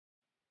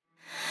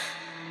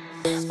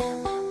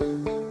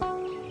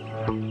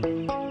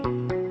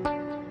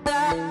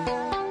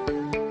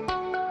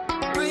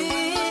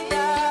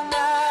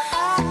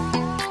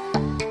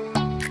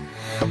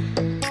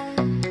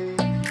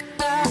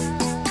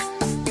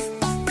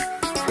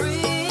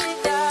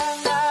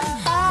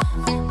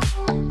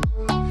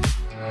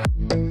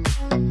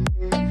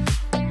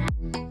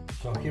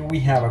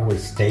have our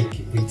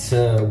steak. It's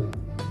a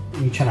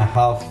 1.5 inch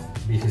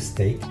beef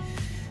steak.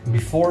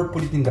 Before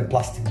put it in the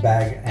plastic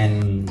bag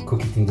and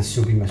cook it in the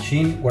sous vide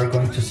machine, we're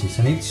going to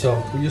season it.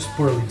 So we just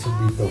pour a little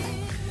bit of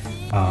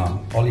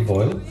olive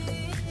oil,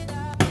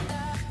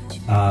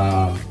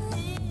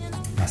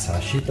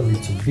 massage it a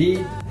little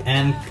bit,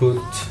 and put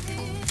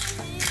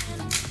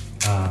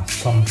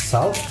some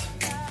salt,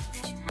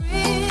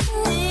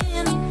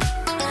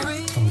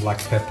 some black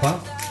pepper,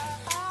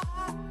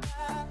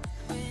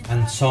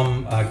 and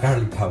some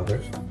garlic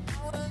powder,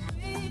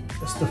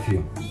 just a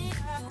few.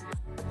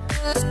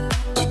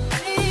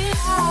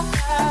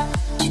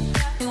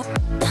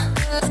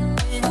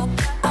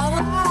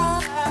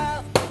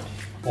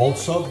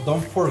 Also,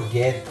 don't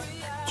forget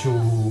to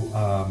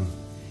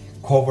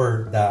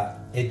cover the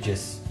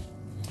edges.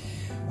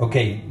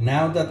 Okay,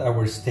 now that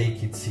our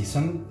steak is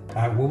seasoned,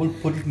 we will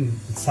put it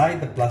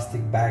inside the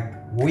plastic bag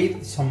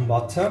with some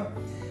butter,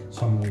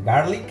 some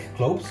garlic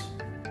cloves,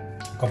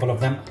 a couple of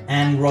them,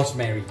 and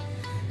rosemary.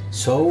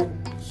 So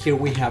here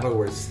we have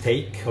our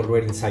steak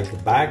already inside the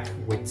bag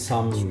with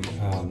some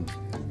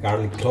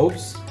garlic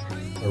cloves,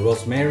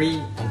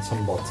 rosemary, and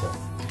some butter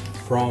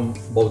from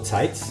both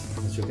sides,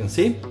 as you can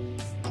see.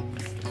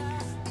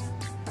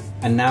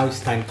 And now it's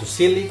time to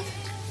seal it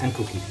and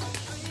cook it.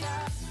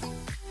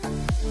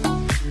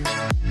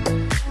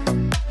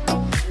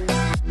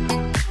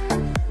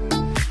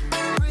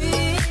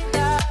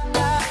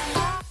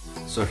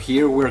 So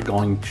here we're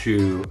going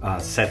to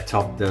set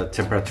up the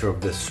temperature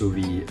of the sous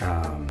vide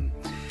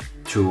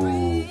to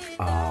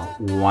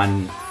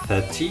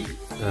 130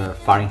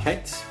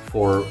 Fahrenheit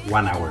for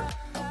 1 hour.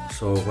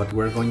 So what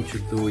we're going to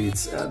do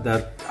is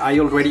that I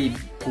already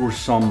pour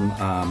some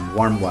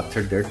warm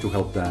water there to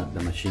help the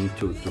machine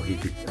to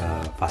heat it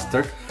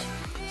faster.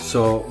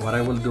 So what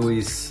I will do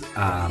is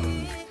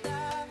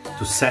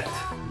to set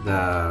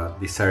the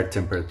desired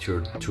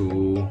temperature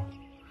to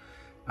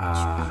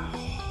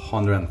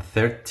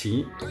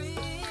 130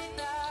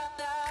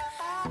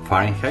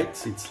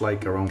 Fahrenheit. It's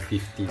like around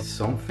 50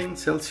 something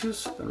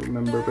Celsius, I don't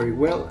remember very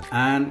well.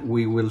 And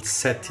we will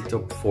set it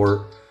up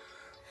for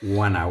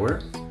 1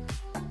 hour.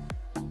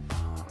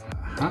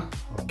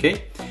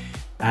 Okay,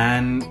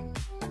 and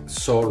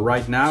so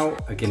right now,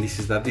 again, this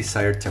is the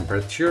desired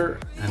temperature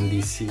and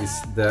this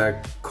is the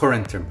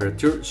current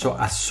temperature. So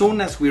as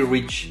soon as we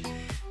reach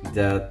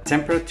the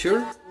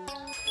temperature,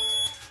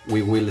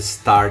 we will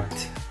start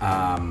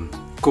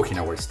cooking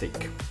our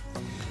steak.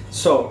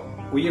 So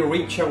we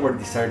reach our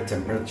desired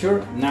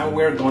temperature. Now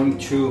we're going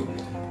to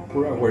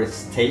put our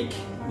steak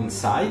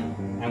inside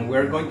and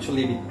we're going to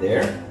leave it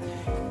there,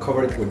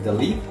 cover it with the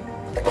lid.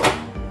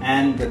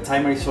 And the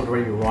timer is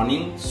already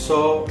running,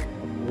 so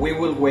we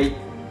will wait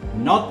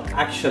not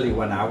actually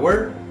 1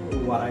 hour,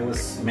 what I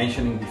was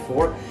mentioning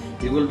before.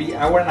 It will be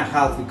 1.5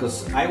 hours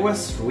because I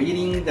was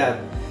reading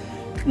that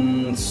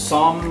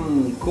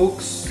some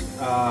cooks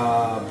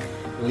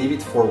leave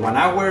it for 1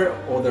 hour,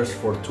 others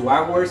for 2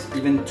 hours,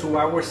 even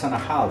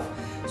 2.5 hours.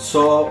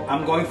 So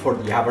I'm going for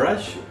the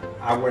average,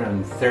 1 hour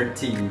and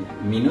 30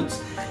 minutes,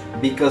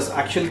 because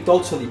actually it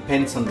also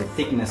depends on the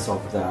thickness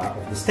of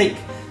the steak.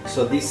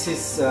 So this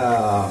is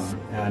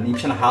an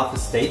 1.5 inch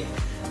steak.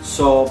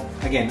 So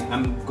again,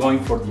 I'm going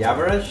for the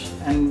average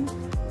and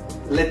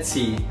let's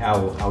see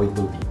how it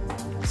will be.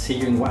 See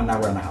you in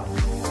 1.5 hours.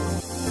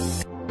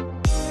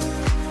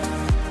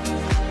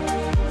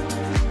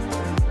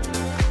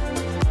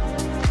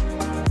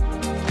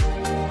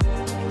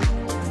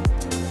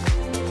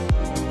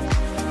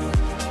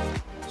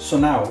 So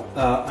now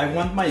I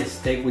want my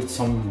steak with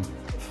some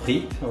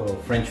frites or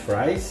French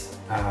fries.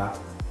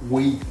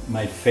 With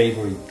my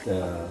favorite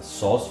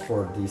sauce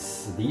for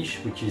this dish,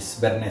 which is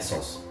Bearnaise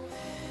sauce.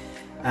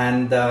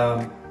 And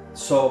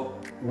so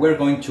we're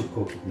going to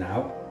cook it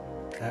now.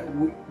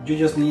 You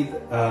just need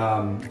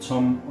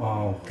some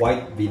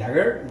white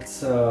vinegar.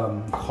 It's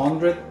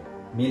 100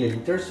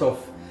 milliliters of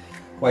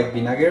white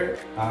vinegar,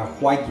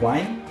 white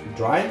wine,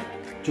 dry,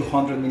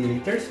 200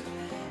 milliliters.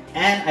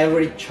 And I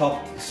already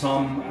chopped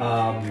some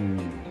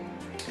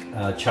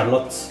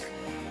shallots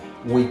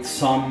with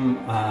some,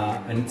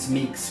 and it's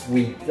mixed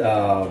with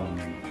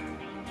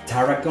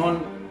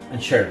tarragon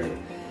and chervil.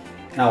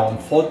 Now,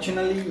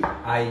 unfortunately,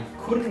 I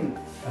couldn't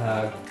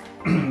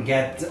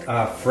get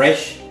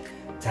fresh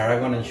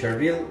tarragon and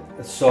chervil,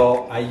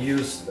 so I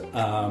used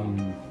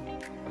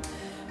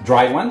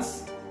dry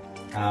ones,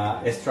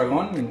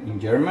 estragon in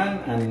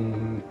German,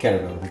 and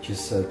chervil, which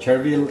is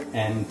chervil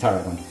and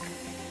tarragon.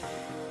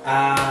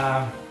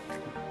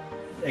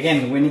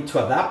 Again, we need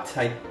to adapt.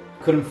 I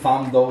couldn't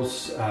find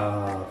those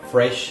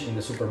fresh in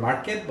the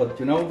supermarket, but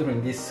you know,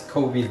 during these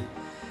COVID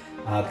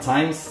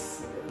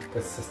times,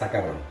 pues está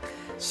cabrón.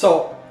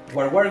 So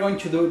what we're going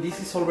to do, this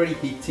is already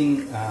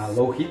heating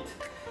low heat,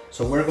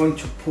 so we're going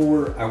to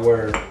pour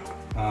our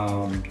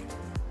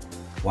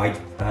white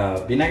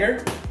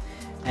vinegar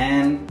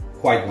and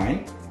white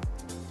wine.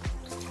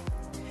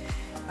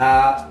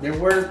 There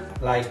were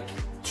like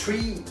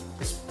 3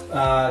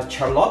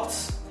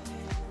 shallots,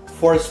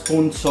 4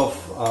 spoons of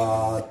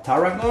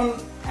tarragon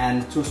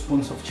and 2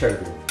 spoons of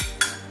chervil.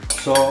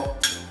 So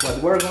what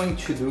we're going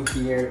to do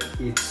here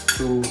is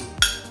to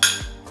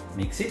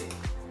mix it,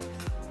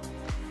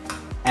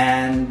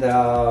 and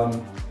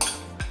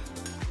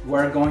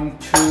we're going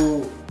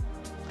to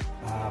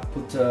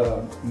put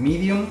a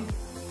medium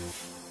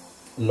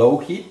low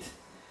heat,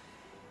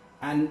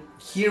 and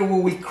here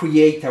we will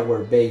create our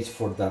base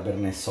for the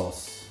Bearnaise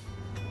sauce.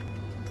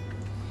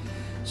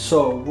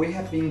 So we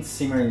have been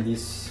simmering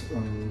this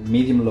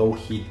medium low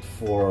heat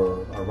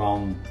for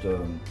around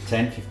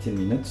 10-15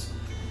 minutes.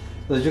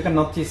 As you can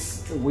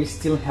notice, we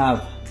still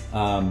have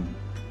a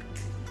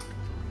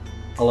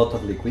lot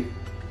of liquid,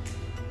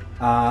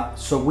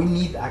 so we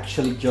need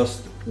actually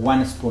just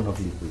 1 spoon of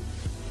liquid.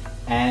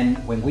 And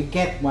when we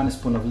get 1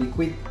 spoon of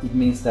liquid, it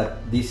means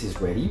that this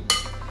is ready.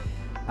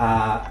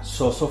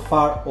 So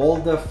far all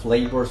the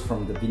flavors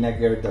from the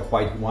vinegar, the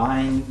white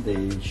wine,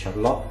 the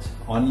shallot,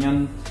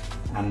 onion,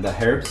 and the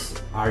herbs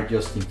are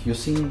just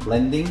infusing,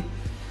 blending.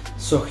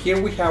 So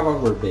here we have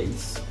our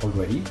base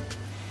already.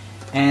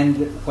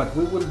 And what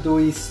we will do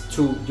is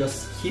to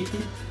just heat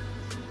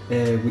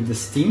it with the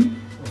steam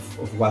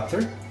of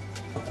water.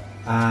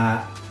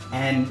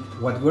 And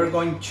what we're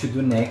going to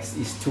do next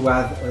is to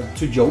add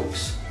 2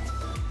 yolks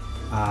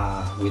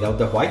without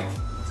the white,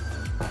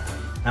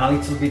 and a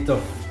little bit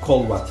of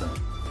cold water.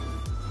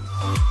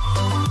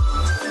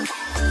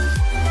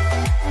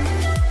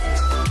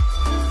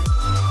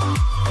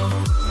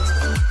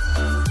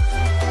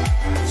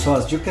 So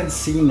as you can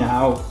see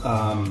now,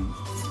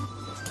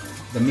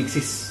 the mix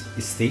is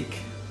thick.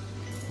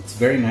 It's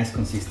very nice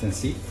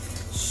consistency.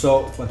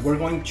 So what we're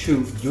going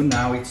to do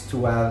now is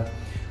to add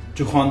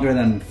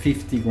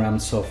 250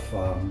 grams of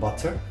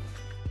butter.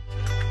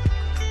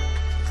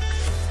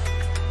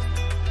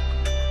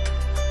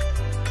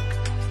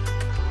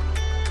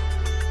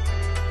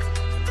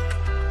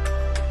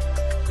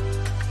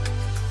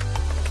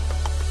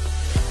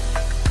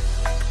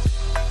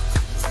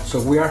 So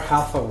we are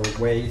half our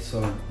way,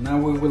 so now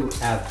we will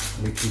add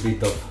a little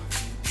bit of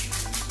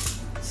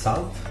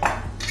salt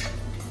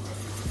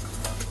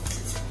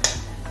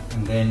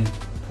and then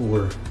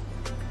pour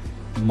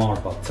more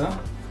butter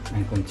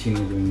and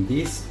continue doing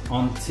this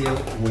until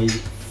we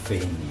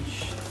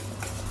finish.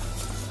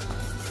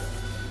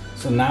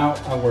 So now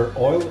our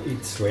oil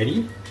is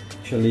ready.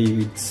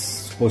 Actually it's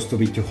supposed to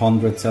be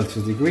 200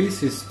 Celsius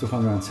degrees, it's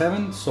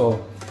 207,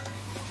 so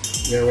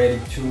we're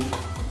ready to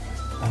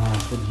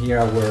put here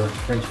our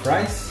French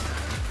fries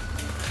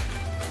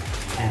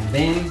and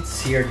then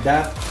sear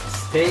that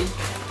steak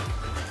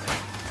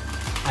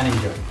and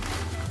enjoy.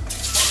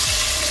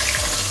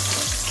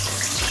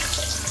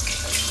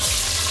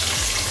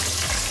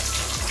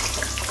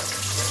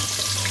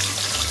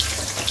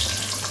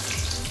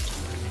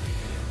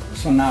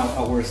 So now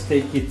our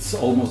steak is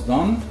almost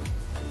done.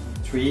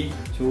 3,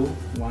 2,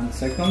 1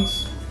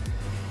 seconds,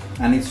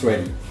 and it's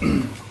ready.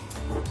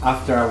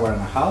 After an hour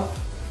and a half,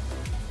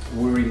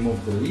 we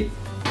remove the lid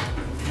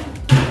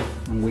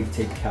and we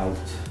take out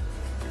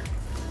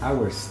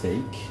our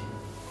steak.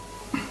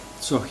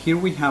 So here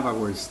we have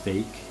our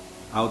steak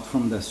out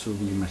from the sous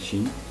vide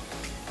machine,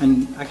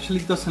 and actually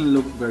it doesn't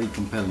look very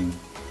compelling.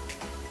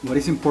 What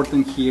is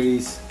important here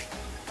is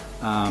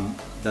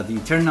that the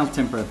internal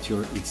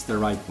temperature is the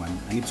right one,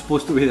 and it's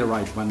supposed to be the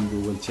right one.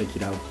 We will check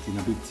it out in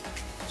a bit.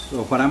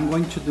 So what I'm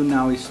going to do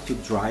now is to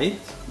dry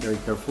it very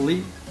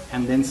carefully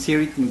and then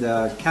sear it in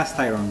the cast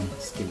iron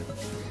skillet.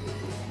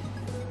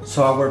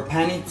 So our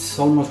pan is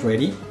almost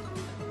ready.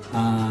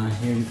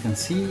 Here you can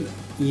see,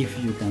 if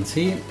you can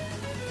see,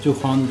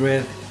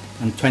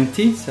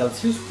 220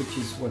 Celsius, which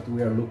is what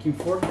we are looking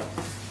for,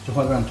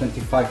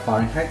 225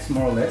 Fahrenheit,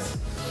 more or less.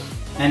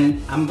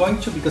 And I'm going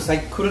to, because I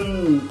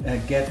couldn't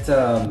get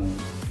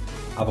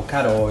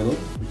avocado oil,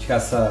 which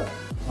has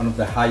one of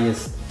the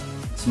highest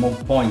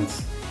smoke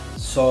points.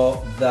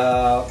 So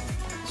the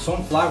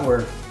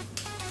sunflower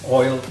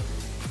oil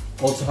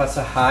also has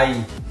a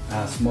high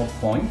smoke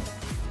point.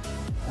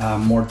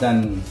 More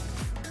than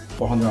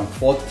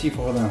 440,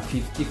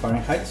 450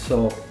 Fahrenheit.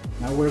 So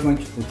now we're going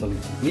to put a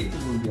little bit,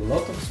 it will be a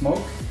lot of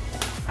smoke,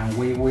 and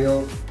we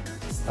will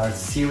start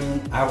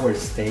searing our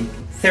steak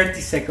 30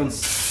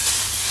 seconds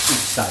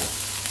each side.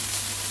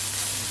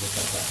 Look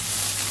at that.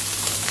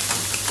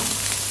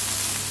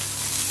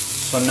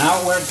 So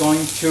now we're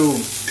going to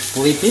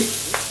flip it.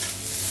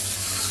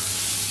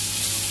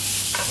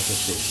 Look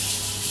at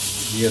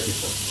this,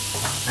 beautiful.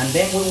 And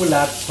then we will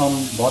add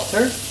some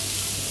butter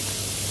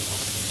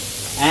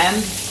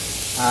and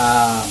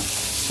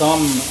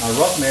some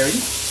rosemary.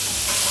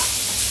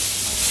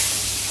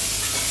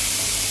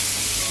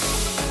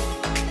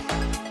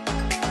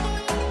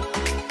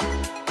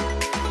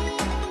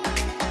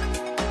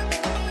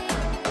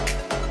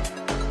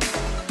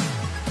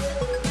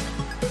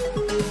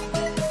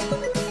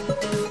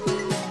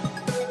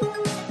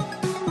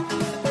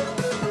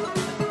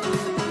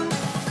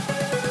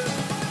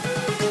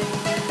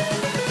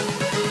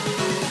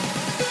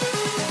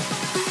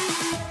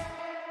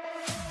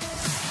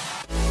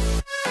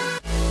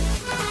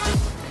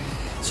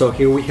 So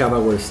here we have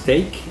our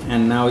steak,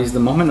 and now is the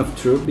moment of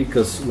truth,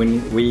 because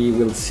we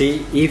will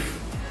see if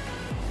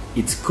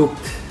it's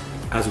cooked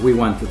as we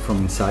want it from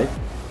inside.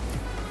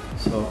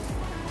 So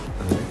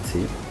let's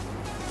see.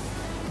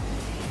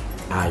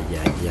 Ay,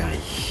 ay, ay.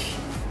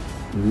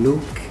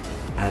 Look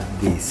at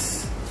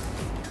this.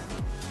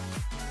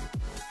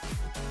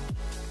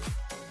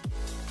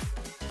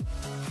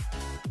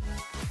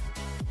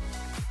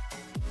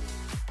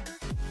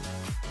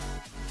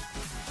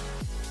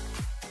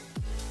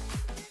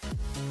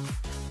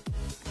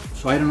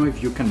 So I don't know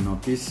if you can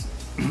notice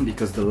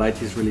because the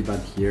light is really bad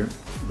here,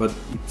 but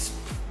it's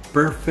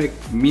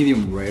perfect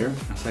medium rare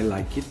as I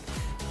like it.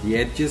 The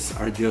edges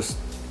are just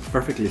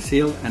perfectly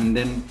sealed and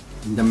then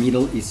the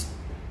middle is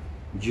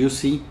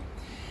juicy.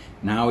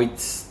 Now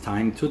it's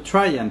time to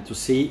try and to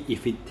see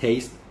if it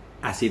tastes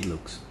as it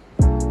looks.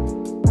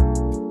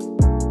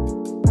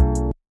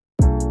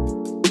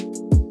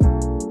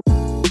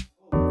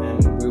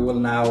 And we will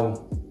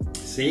now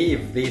see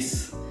if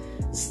this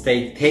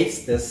steak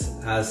tastes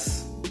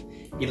as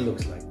it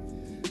looks like.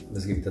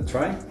 Let's give it a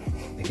try.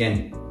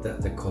 Again,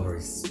 the color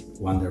is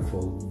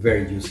wonderful,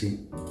 very juicy.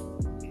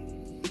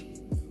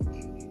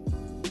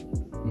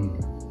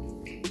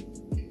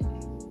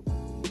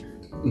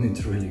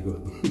 It's really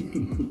good.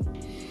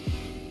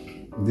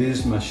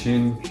 This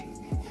machine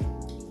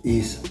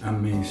is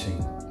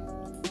amazing.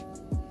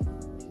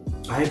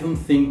 I don't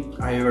think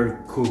I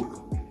ever cooked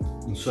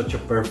in such a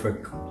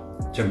perfect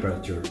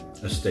temperature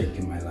a steak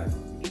in my life.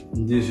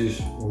 This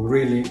is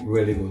really,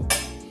 really good.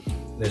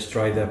 Let's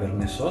try the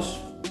Bearnaise sauce.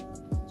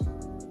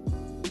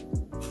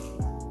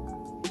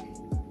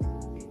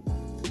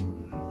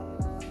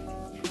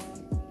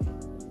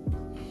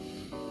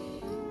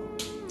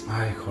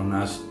 Ay,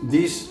 Jonas,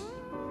 this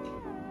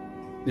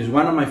is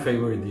one of my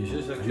favorite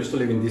dishes. I used to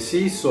live in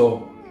DC,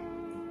 so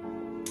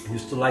I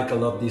used to like a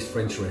lot this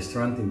French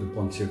restaurant in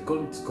Dupont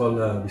Circle. It's called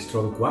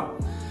Bistro du Coin.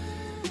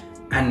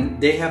 And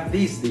they have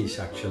this dish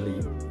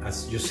actually,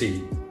 as you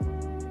see.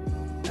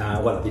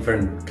 Well,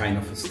 different kind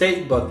of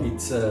steak, but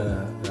it's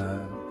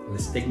le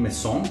steak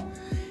maison,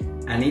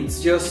 and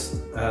it's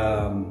just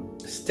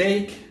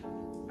steak,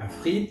 a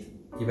frite,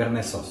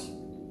 Bearnaise sauce.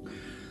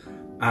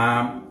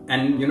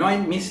 And you know, I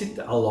miss it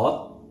a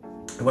lot.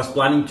 I was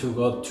planning to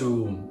go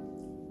to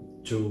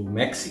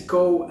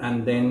Mexico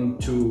and then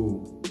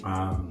to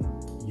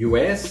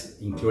US,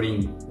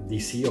 including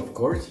DC, of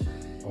course.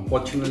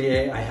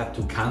 Unfortunately, I had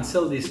to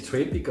cancel this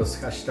trip because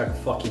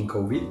 #fucking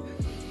COVID.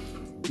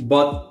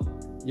 But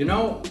you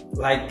know,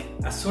 like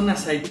as soon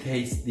as I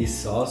taste this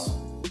sauce,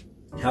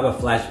 I have a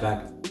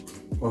flashback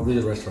of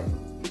this restaurant.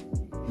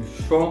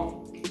 It's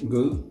so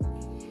good.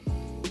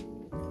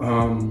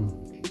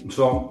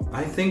 So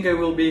I think I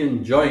will be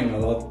enjoying a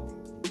lot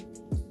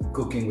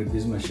cooking with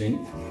this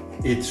machine.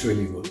 It's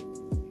really good.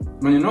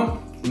 And you know,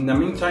 in the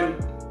meantime,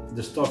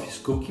 the stuff is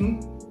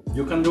cooking.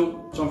 You can do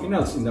something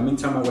else. In the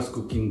meantime, I was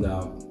cooking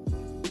the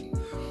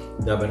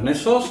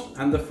Bearnaise sauce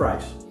and the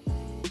fries.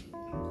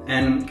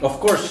 And of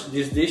course,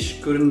 this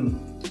dish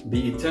couldn't be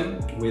eaten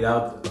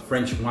without a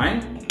French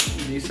wine.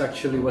 This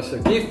actually was a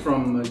gift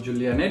from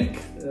Julia and Eric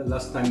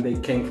last time they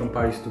came from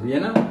Paris to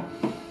Vienna.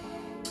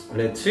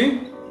 Let's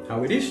see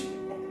how it is.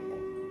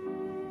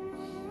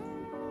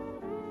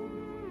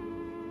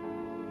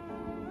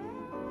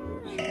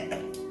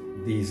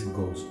 This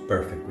goes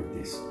perfect with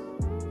this.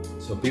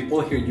 So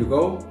people, here you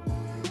go.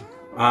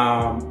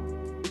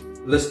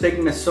 Le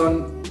steak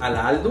maison à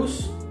la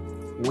Aldous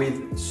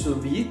with sous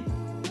vide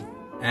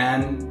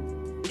and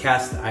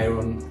cast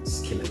iron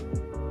skillet.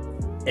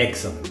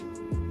 Excellent.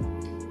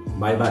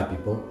 Bye bye,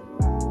 people.